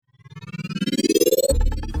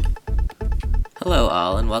Hello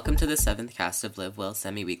all, and welcome to the 7th cast of Live Well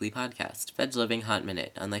semi-weekly podcast, Veg Living Hot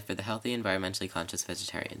Minute, on life for the healthy, environmentally conscious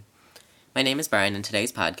vegetarian. My name is Brian, and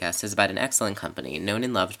today's podcast is about an excellent company, known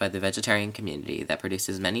and loved by the vegetarian community, that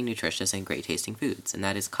produces many nutritious and great-tasting foods, and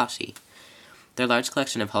that is Kashi. Their large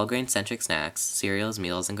collection of whole-grain-centric snacks, cereals,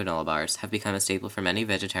 meals, and granola bars have become a staple for many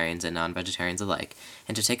vegetarians and non-vegetarians alike,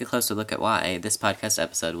 and to take a closer look at why, this podcast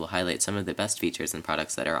episode will highlight some of the best features and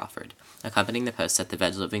products that are offered, accompanying the posts at the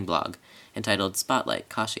Veg Living blog, entitled Spotlight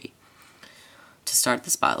Kashi. To start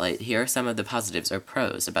the spotlight, here are some of the positives or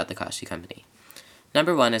pros about the Kashi company.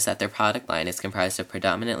 Number 1 is that their product line is comprised of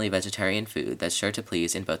predominantly vegetarian food that's sure to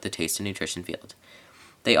please in both the taste and nutrition field.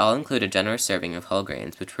 They all include a generous serving of whole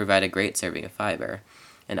grains, which provide a great serving of fiber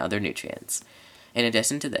and other nutrients. In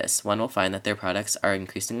addition to this, one will find that their products are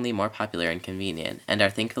increasingly more popular and convenient, and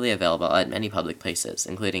are thankfully available at many public places,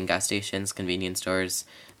 including gas stations, convenience stores,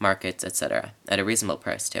 markets, etc., at a reasonable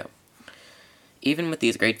price too. Even with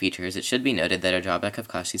these great features, it should be noted that a drawback of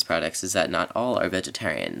Kashi's products is that not all are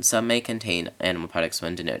vegetarian. Some may contain animal products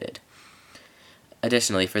when denoted.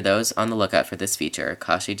 Additionally, for those on the lookout for this feature,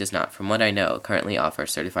 Kashi does not, from what I know, currently offer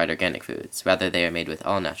certified organic foods. Rather, they are made with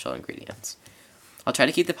all natural ingredients. I'll try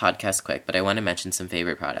to keep the podcast quick, but I want to mention some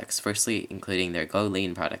favorite products, firstly including their Go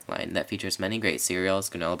Lean product line that features many great cereals,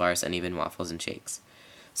 granola bars, and even waffles and shakes.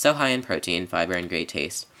 So high in protein, fiber, and great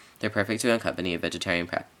taste, they're perfect to accompany a vegetarian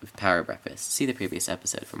power breakfast. See the previous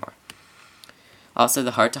episode for more. Also,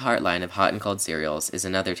 the Heart to Heart line of hot and cold cereals is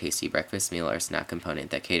another tasty breakfast meal or snack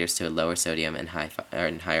component that caters to a lower sodium and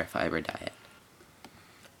higher fiber diet.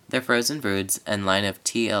 Their frozen foods and line of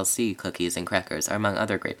TLC cookies and crackers are among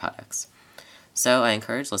other great products. So I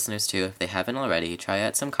encourage listeners to, if they haven't already, try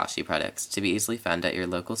out some Kashi products to be easily found at your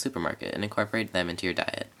local supermarket and incorporate them into your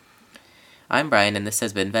diet. I'm Brian, and this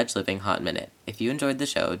has been Veg Living Hot Minute. If you enjoyed the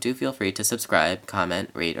show, do feel free to subscribe, comment,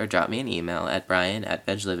 rate, or drop me an email at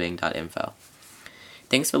brian@vegliving.info.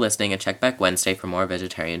 Thanks for listening, and check back Wednesday for more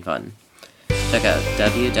vegetarian fun. Check out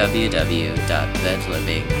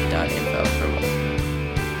www.vegliving.info for more.